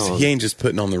famous sleeves, song. he ain't just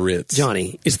putting on the Ritz.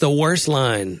 Johnny, it's the worst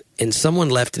line, and someone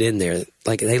left it in there.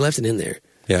 They left it in there.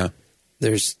 Yeah.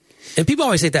 And people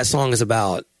always think that song is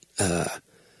about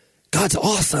God's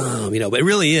awesome, but it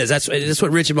really is. That's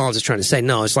what Richard Mullins is trying to say.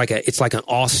 No, it's like an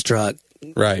awestruck,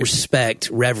 respect,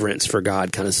 reverence for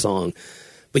God kind of song.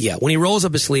 But yeah, when he rolls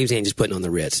up his sleeves, he ain't just putting on the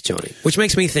Ritz, Johnny. Which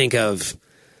makes me think of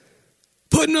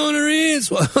putting on the Ritz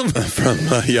from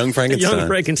Young Frankenstein. Young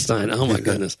Frankenstein. Oh my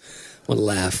goodness, what a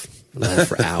laugh!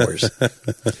 For hours.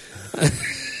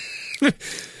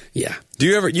 Yeah.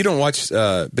 You don't watch,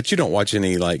 but you don't watch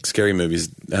any scary movies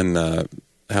in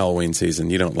Halloween season.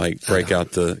 You don't break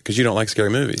out because you don't like scary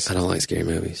movies. I don't like scary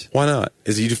movies. Why not?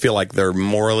 Is it you just feel like you have a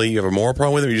moral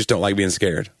problem with them, or you just don't like being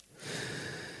scared?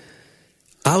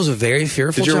 I was a very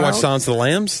fearful Did you ever child. watch Silence of the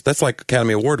Lambs? That's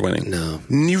Academy Award winning. No.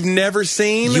 You've never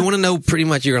seen? You want to know pretty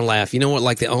much, you're going to laugh. You know what,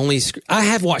 I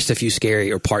have watched a few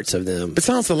scary or parts of them. But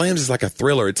Silence of the Lambs is like a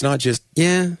thriller. It's not just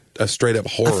a straight up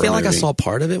horror I feel like movie. I saw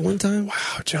part of it one time.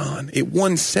 Wow, John. It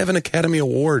won 7 Academy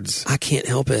Awards. I can't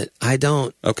help it. I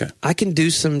don't. Okay. I can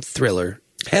do some thriller.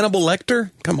 Hannibal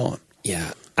Lecter? Come on.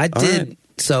 Yeah. I did. Right.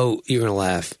 So you're going to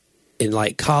laugh. In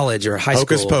college or high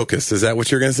Hocus school. Hocus Pocus. Is that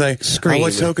what you're going to say? Scream. I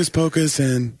watched Hocus Pocus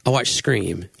and... I watched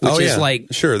Scream. Which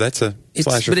is Sure, that's a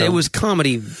slasher film. But it was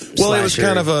comedy Well, it was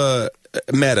kind of a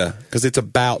meta because it's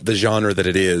about the genre that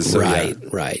it is. So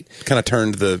right. Kind of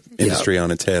turned the industry on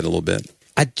its head a little bit.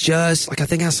 I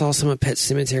think I saw some of Pet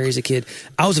Sematary as a kid.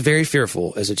 I was very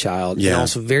fearful as a child. Yeah. And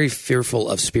also very fearful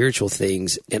of spiritual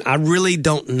things. And I really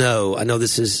don't know. I know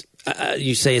this is,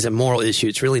 you say is a moral issue.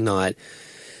 It's really not.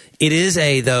 It is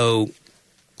though,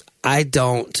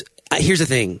 here's the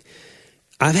thing.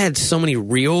 I've had so many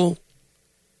real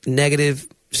negative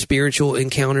spiritual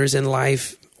encounters in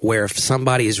life where if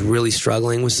somebody is really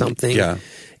struggling with something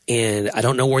and I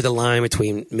don't know where the line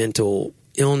between mental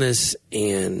illness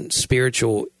and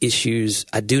spiritual issues,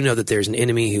 I do know that there's an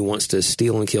enemy who wants to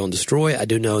steal and kill and destroy. I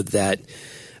do know that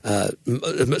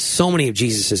so many of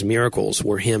Jesus' miracles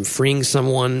were him freeing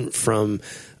someone from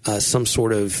some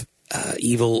sort of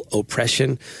evil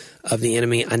oppression of the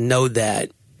enemy. I know that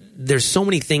there's so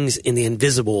many things in the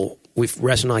invisible. We've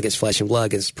wrestled not against flesh and blood,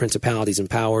 against principalities and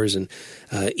powers and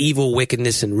evil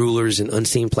wickedness and rulers in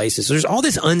unseen places. So there's all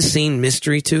this unseen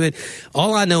mystery to it.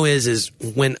 All I know is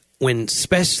when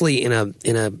especially in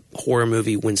a horror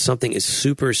movie, when something is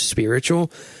super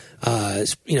spiritual,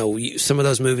 some of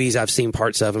those movies I've seen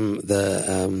parts of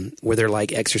them, where they're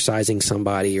exorcising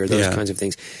somebody or those kinds of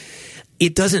things.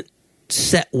 It doesn't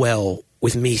set well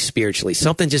with me spiritually.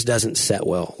 Something just doesn't set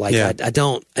well. I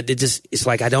don't,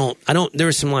 there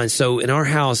were some lines. So in our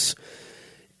house,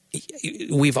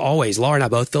 Laura and I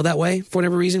both feel that way for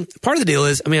whatever reason. Part of the deal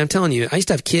is, I'm telling you, I used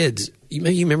to have kids.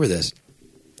 Maybe you remember this.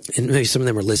 And maybe some of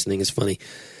them are listening. It's funny.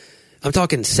 I'm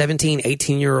talking 17,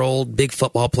 18-year-old big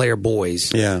football player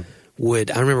boys. Yeah.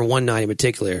 I remember one night in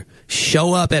particular,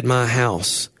 show up at my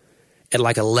house at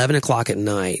 11 o'clock at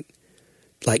night,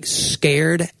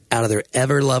 scared out of their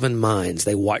ever-loving minds,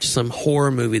 they watched some horror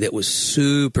movie that was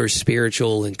super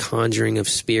spiritual and conjuring of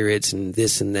spirits and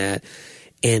this and that,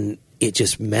 and it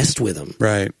just messed with them.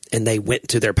 Right. And they went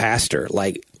to their pastor,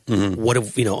 like, what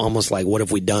have, almost like, what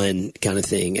have we done kind of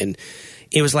thing. And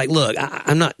it was like, look,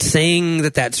 I'm not saying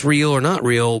that that's real or not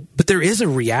real, but there is a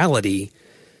reality.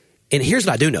 And here's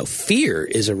what I do know. Fear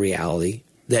is a reality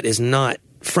that is not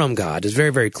from God. It's very,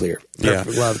 very clear.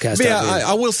 Perfect love cast out fear.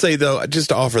 I will say, though, just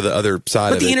to offer the other side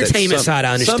But of it. the entertainment side,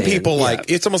 I understand. Some people,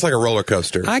 it's almost like a roller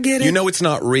coaster. I get it. You know it's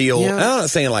not real. Yeah. And I'm not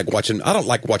saying, I don't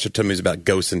like watching movies about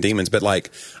ghosts and demons, but,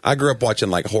 I grew up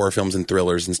watching, horror films and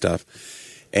thrillers and stuff,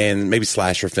 and maybe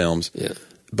slasher films. Yeah.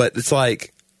 But it's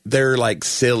they're,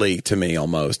 silly to me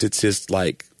almost. It's just,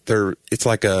 it's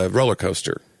like a roller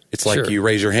coaster. It's like you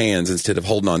raise your hands instead of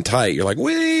holding on tight. You're like,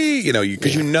 wee,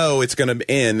 because you know it's going to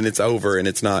end and it's over and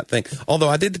it's not thing. Although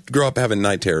I did grow up having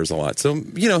night terrors a lot. So,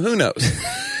 who knows?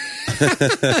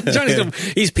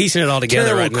 He's piecing it all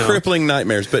together right now. Crippling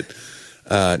nightmares. But,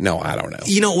 no, I don't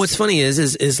know. What's funny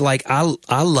is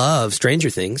I love Stranger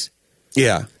Things.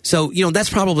 Yeah. So, that's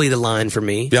probably the line for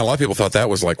me. Yeah, a lot of people thought that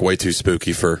was way too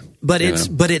spooky for. But it's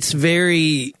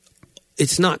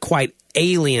not quite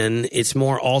alien, it's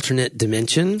more alternate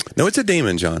dimension. No, it's a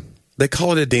demon, John. They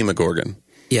call it a demogorgon.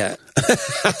 Yeah.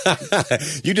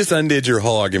 You just undid your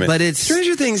whole argument. But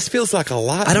Stranger Things feels like a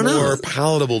lot more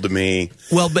palatable to me.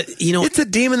 Well, but it's a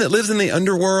demon that lives in the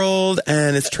underworld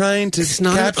and it's trying to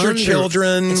capture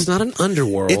children. It's not an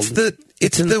underworld. It's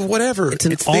the whatever. It's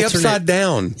the upside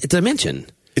down. It's a dimension.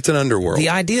 It's an underworld. The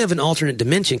idea of an alternate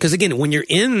dimension, because again, when you're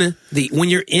in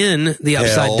the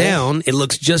upside down, it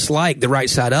looks just like the right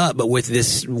side up, but with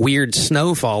this weird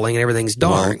snow falling and everything's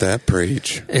dark. Won't that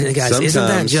preach? And guys, isn't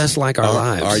that just like our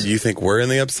lives? You think we're in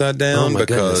the upside down? Oh my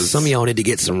goodness. Some of y'all need to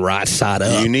get some right side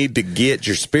up. You need to get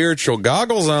your spiritual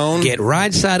goggles on. Get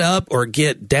right side up or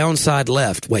get downside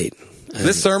left. Wait.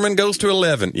 This sermon goes to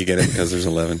 11. You get it because there's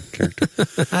 11 characters.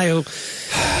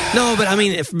 No, but I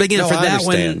mean, for that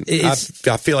one,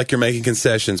 I feel like you're making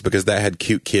concessions because that had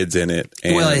cute kids in it.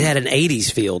 And it had an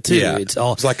 80s feel too. Yeah, it's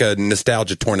like a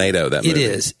nostalgia tornado. That movie.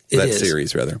 It is.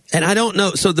 Series rather. And I don't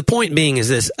know. So the point being is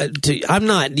this: you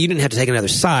didn't have to take another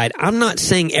side. I'm not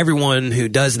saying everyone who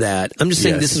does that. I'm just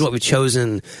saying this is what we've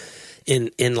chosen.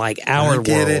 In our world,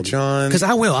 get it, John. Because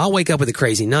I'll wake up with a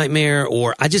crazy nightmare,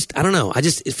 or I don't know.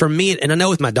 For me, and I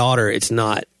know with my daughter, it's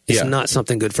not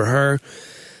something good for her.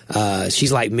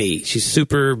 She's like me. She's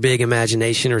super big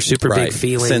imagination or super big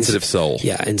feelings, sensitive soul.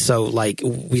 Yeah, and so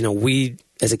we.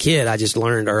 As a kid, I just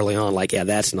learned early on,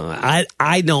 that's not.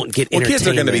 I don't get entertainment. Kids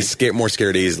are going to be more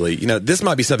scared easily. This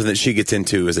might be something that she gets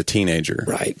into as a teenager.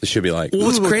 Right. She'll be like,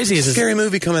 what's crazy is a scary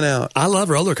movie coming out. I love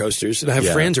roller coasters. I have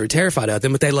friends who are terrified of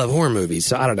them, but they love horror movies.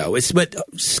 So I don't know. But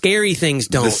scary things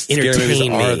don't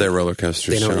entertain me. Are there roller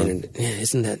coasters? They don't.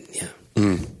 Isn't that? Yeah.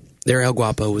 Mm. Their El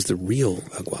Guapo was the real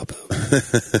El Guapo.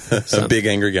 A big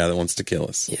angry guy that wants to kill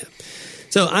us. Yeah.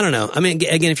 So I don't know. I mean,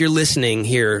 again, if you're listening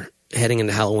here, heading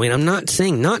into Halloween, I'm not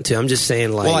saying not to. I'm just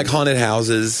saying like haunted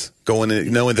houses, going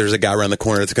in, knowing there's a guy around the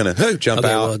corner that's going to jump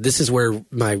out. Well, this is where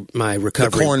my recovery,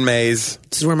 the corn maze.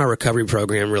 This is where my recovery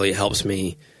program really helps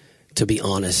me to be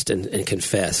honest and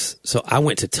confess. So I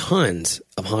went to tons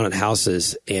of haunted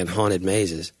houses and haunted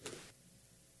mazes,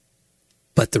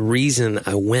 but the reason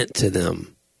I went to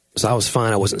them, so I was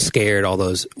fine. I wasn't scared. All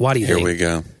those. Why do you think? Here we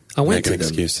go. I went Making to them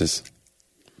excuses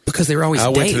because they were always. I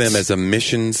went dates. to them as a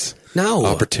missions.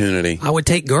 Opportunity. I would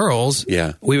take girls.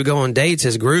 Yeah. We would go on dates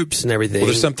as groups and everything. Well,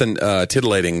 there's something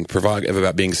titillating, provocative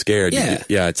about being scared. Yeah.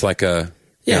 It's like a...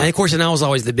 Yeah, and of course, and I was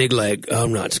always the big leg,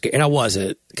 I'm not scared. And I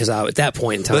wasn't, because at that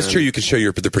point in time... Well, that's true, you could show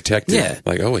the protective. Yeah.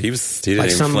 Like, he didn't like even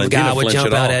some flinch. guy would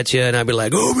jump out at you, and I'd be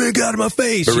like, oh, man, God in my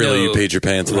face. But really, you peed your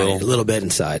pants a little? Right, a little bit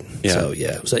inside. Yeah. So,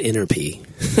 yeah, it was an inner pee.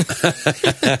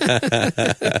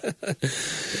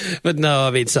 But no,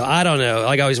 I mean, so I don't know.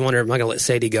 Like, I always wonder, am I going to let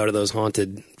Sadie go to those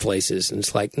haunted places? And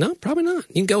it's like, no, probably not.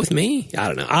 You can go with me. I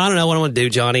don't know. I don't know what I want to do,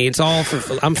 Johnny. It's all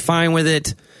I'm fine with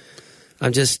it.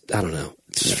 I don't know.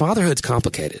 Fatherhood's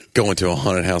complicated. Going to a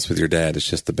haunted house with your dad is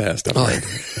just the best.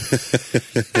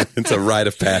 It's a rite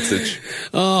of passage.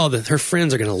 Oh, her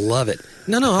friends are going to love it.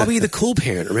 No, I'll be the cool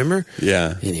parent, remember?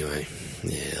 Yeah. Anyway,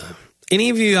 yeah. Any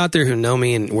of you out there who know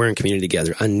me and we're in community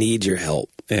together, I need your help.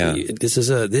 Yeah. This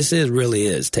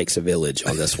really takes a village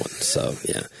on this one. So,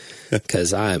 yeah.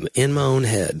 Because I'm in my own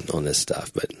head on this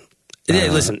stuff. But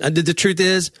listen, the truth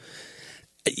is,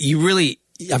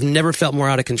 I've never felt more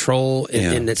out of control,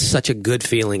 and it's such a good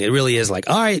feeling. It really is like,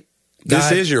 all right, God,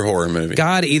 this is your horror movie.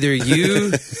 God, either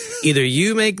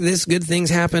you make this good things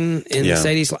happen in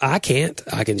Sadie's life. I can't.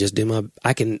 I can just do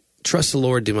I can trust the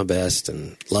Lord, do my best,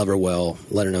 and love her well,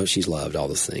 let her know she's loved, all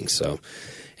those things. So,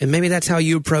 and maybe that's how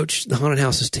you approach the haunted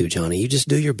houses too, Johnny. You just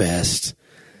do your best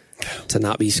to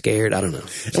not be scared. I don't know.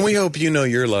 And we hope you know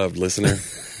you're loved, listener.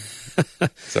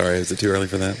 Sorry, is it too early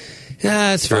for that?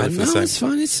 Yeah, it's fine. No, it's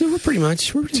fine. We're pretty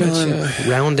much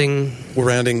rounding. We're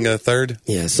rounding third.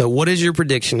 Yeah. So, what is your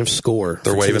prediction of score?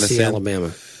 They're waving us in.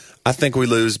 Alabama. I think we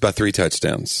lose by 3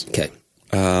 touchdowns. Okay.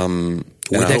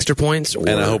 With extra points, and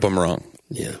I hope I'm wrong.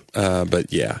 Yeah.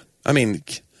 But yeah, I mean,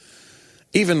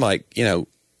 even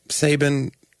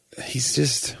Saban,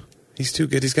 he's too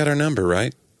good. He's got our number,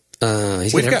 right?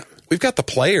 We've got the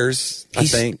players. I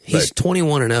think he's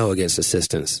 21-0 against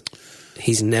assistants.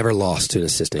 He's never lost to an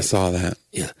assistant. I saw that.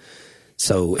 Yeah.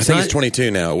 So I think he's 22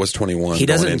 now. It was 21. He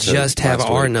doesn't just have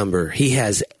our number. He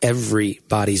has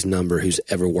everybody's number who's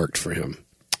ever worked for him.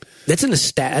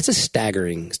 That's that's a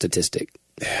staggering statistic.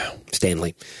 Yeah,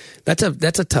 Stanley. That's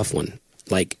a tough one.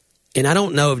 And I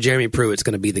don't know if Jeremy Pruitt's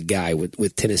going to be the guy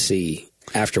with Tennessee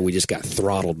after we just got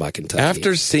throttled by Kentucky.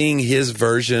 After seeing his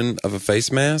version of a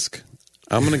face mask,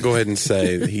 I'm going to go ahead and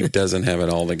say that he doesn't have it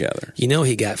all together.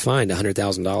 He got fined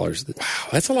 $100,000. Wow,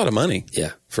 that's a lot of money.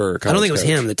 Yeah, for a college I don't think coach.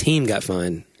 It was him. The team got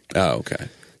fined. Oh, okay.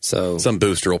 So some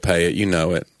booster will pay it. You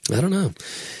know it. I don't know.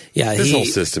 Yeah, this whole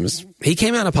system is. He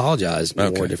came out and apologized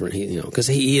more different. Because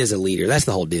he is a leader. That's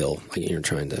the whole deal. You're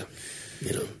trying to,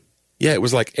 Yeah, it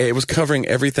was covering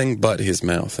everything but his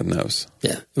mouth and nose.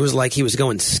 Yeah, it was like he was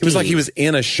going skiing. It was like he was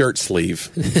in a shirt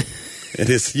sleeve.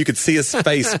 You could see his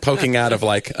face poking out of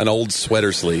an old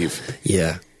sweater sleeve.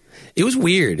 Yeah. It was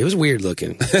weird. It was weird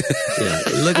looking. Yeah,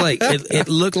 it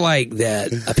looked like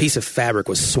that a piece of fabric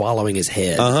was swallowing his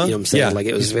head. Uh-huh. You know what I'm saying? Yeah.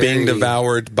 It was being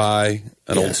devoured by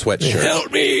an old sweatshirt.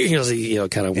 Help me!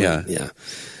 Kind of. Yeah.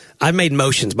 I made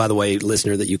motions, by the way,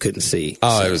 listener, that you couldn't see.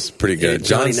 Oh, it was pretty good.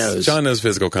 Johnny knows. John knows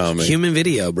physical comedy. Human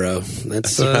video, bro.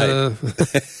 That's right.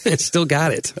 It still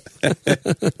got it.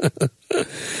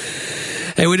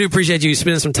 Hey, we do appreciate you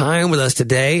spending some time with us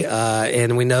today,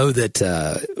 and we know that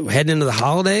heading into the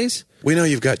holidays, we know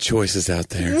you've got choices out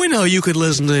there. We know you could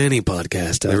listen to any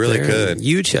podcast out there. They really could.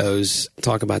 You chose to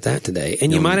talk about that today,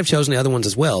 and you might have chosen the other ones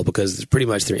as well because pretty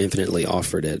much they're infinitely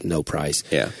offered at no price.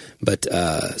 Yeah, but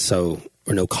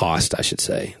or no cost, I should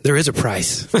say. There is a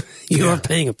price. You are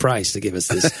paying a price to give us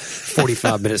this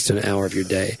 45 minutes to an hour of your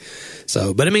day.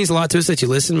 So, but it means a lot to us that you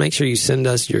listen. Make sure you send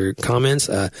us your comments.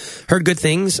 Heard good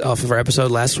things off of our episode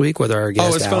last week with our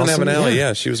guest. Oh, it's fun having Allie.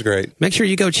 Yeah, she was great. Make sure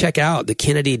you go check out the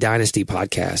Kennedy Dynasty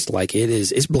podcast.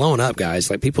 It's blowing up, guys.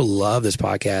 People love this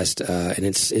podcast, and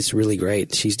it's really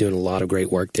great. She's doing a lot of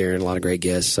great work there and a lot of great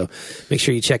guests. So make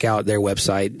sure you check out their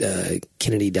website,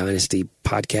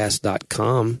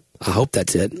 KennedyDynastyPodcast.com. I hope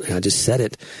that's it. I just said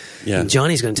it. Yeah. And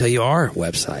Johnny's going to tell you our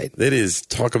website. It is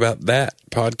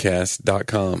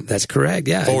talkaboutthatpodcast.com. That's correct,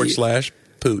 yeah.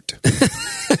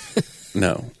 /poot.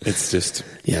 No, it's just...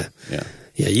 Yeah. Yeah,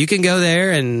 you can go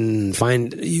there and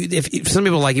find... If some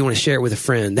people you want to share it with a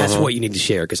friend, that's what you need to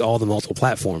share because all the multiple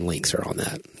platform links are on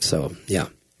that. So, yeah.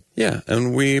 Yeah,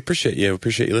 and we appreciate you. We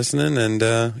appreciate you listening, and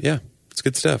it's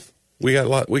good stuff.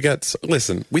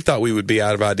 Listen, we thought we would be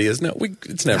out of ideas. No,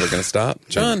 it's never going to stop.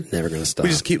 John. Never going to stop. We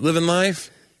just keep living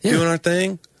life, doing our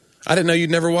thing. I didn't know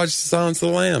you'd never watched The Silence of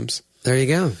the Lambs. There you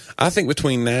go. I think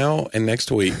between now and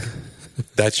next week,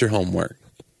 that's your homework.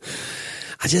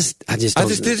 It's just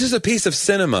a piece of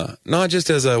cinema, not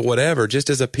just as a whatever, just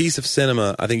as a piece of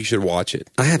cinema. I think you should watch it.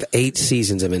 I have 8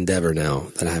 seasons of Endeavor now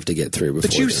that I have to get through before.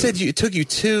 But you said it took you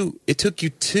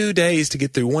 2 days to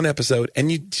get through one episode,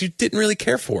 and you didn't really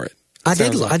care for it. I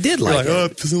did like it.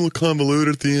 It doesn't look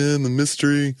convoluted at the end. The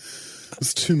mystery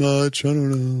was too much. I don't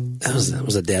know. That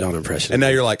was a dead-on impression. And now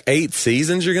you're 8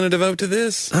 seasons you're going to devote to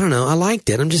this? I don't know. I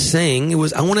liked it. I'm just saying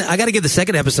I got to give the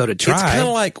second episode a try. It's kind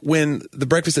of like when the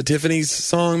Breakfast at Tiffany's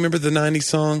song, remember the 90s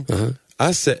song? Uh-huh.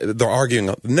 I said, they're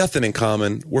arguing, nothing in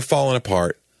common. We're falling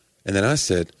apart. And then I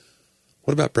said,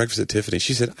 what about Breakfast at Tiffany?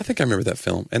 She said, I think I remember that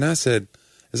film. And I said,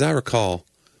 as I recall,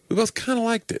 we both kind of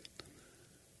liked it.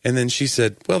 And then she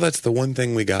said, well, that's the one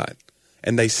thing we got.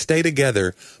 And they stay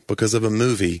together because of a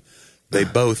movie they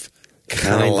both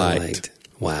kind of liked.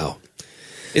 Wow.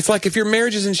 It's like if your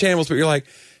marriage is in shambles, but you're like,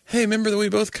 hey, remember that we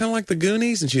both kind of like the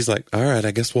Goonies? And she's like, all right, I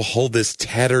guess we'll hold this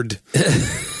tattered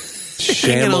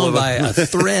hanging on by a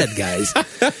thread, guys.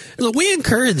 Look, we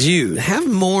encourage you, have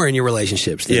more in your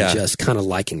relationships than just kind of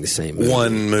liking the same movie.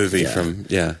 One movie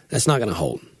That's not going to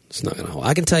hold. It's not going to hold.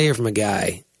 I can tell you from a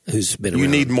guy who's been around. You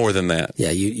need more than that.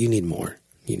 Yeah, you need more.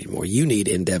 You need more. You need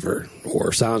Endeavor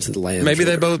or Silence of the Lambs. Maybe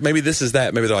maybe this is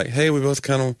that. Maybe they're like, hey, we both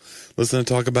kind of listen to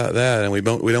talk about that, and we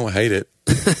don't hate it.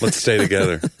 Let's stay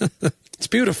together. It's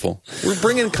beautiful. We're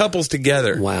bringing couples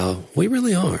together. Wow, we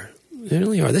really are. They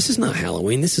really are. This is not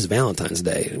Halloween. This is Valentine's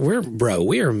Day.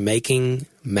 We are making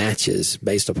matches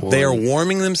based upon. They are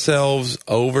warming themselves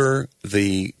over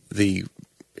the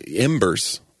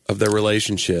embers of their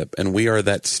relationship, and we are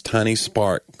that tiny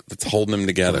spark that's holding them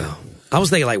together. Wow. I was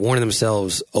thinking like warming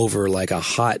themselves over like a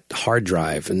hot hard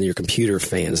drive and your computer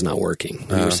fan is not working.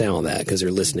 You were saying all that because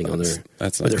they're listening on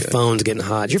their phone's getting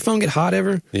hot. Does your phone get hot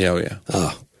ever? Yeah, oh yeah.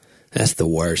 Oh, that's the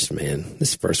worst, man.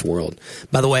 This is first world.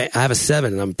 By the way, I have a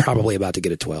 7 and I'm probably about to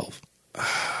get a 12.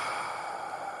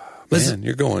 Man,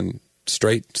 you're going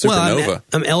straight supernova. Well,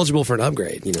 I'm eligible for an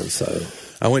upgrade, so.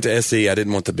 I went to SE. I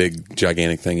didn't want the big,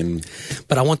 gigantic thing.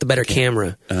 But I want the better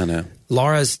camera. I know.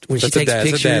 Laura's, when she takes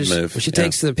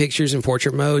the pictures in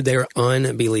portrait mode, they're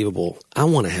unbelievable. I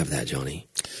want to have that, Johnny.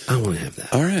 I want to have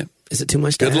that. All right. Is it too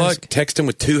much to ask? Good luck texting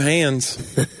with 2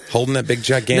 hands, holding that big,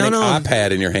 gigantic iPad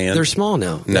in your hand. They're small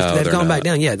now. No, they've gone back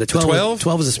down. Yeah, the 12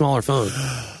 is a smaller phone.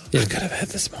 Yeah. I could have had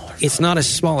the smaller phone. It's not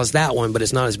as small as that one, but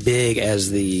it's not as big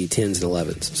as the 10s and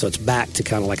 11s. So it's back to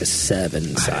kind of like a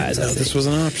 7 size. I think This was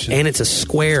an option. And it's a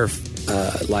square,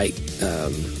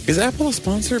 Is Apple a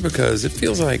sponsor? Because it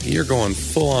feels like you're going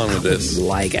full on with this. I would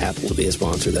like Apple to be a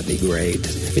sponsor. That'd be great.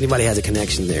 If anybody has a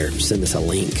connection there, send us a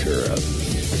link or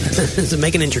so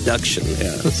make an introduction.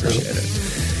 Yeah, appreciate it.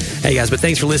 Hey, guys, but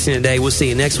thanks for listening today. We'll see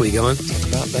you next week on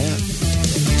About that.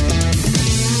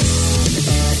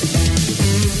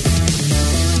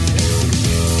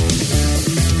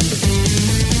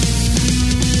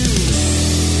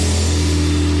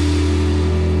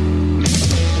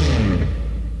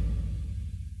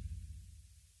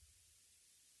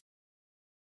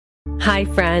 Hi,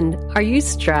 friend. Are you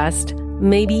stressed?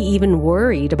 Maybe even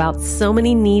worried about so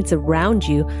many needs around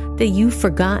you that you've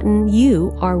forgotten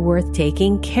you are worth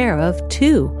taking care of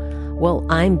too? Well,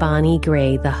 I'm Bonnie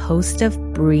Gray, the host of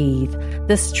Breathe,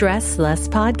 the Stress Less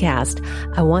podcast.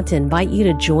 I want to invite you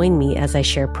to join me as I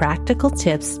share practical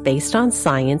tips based on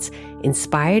science,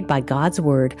 inspired by God's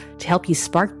Word, to help you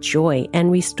spark joy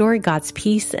and restore God's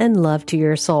peace and love to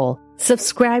your soul.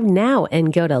 Subscribe now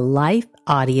and go to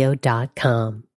lifeaudio.com.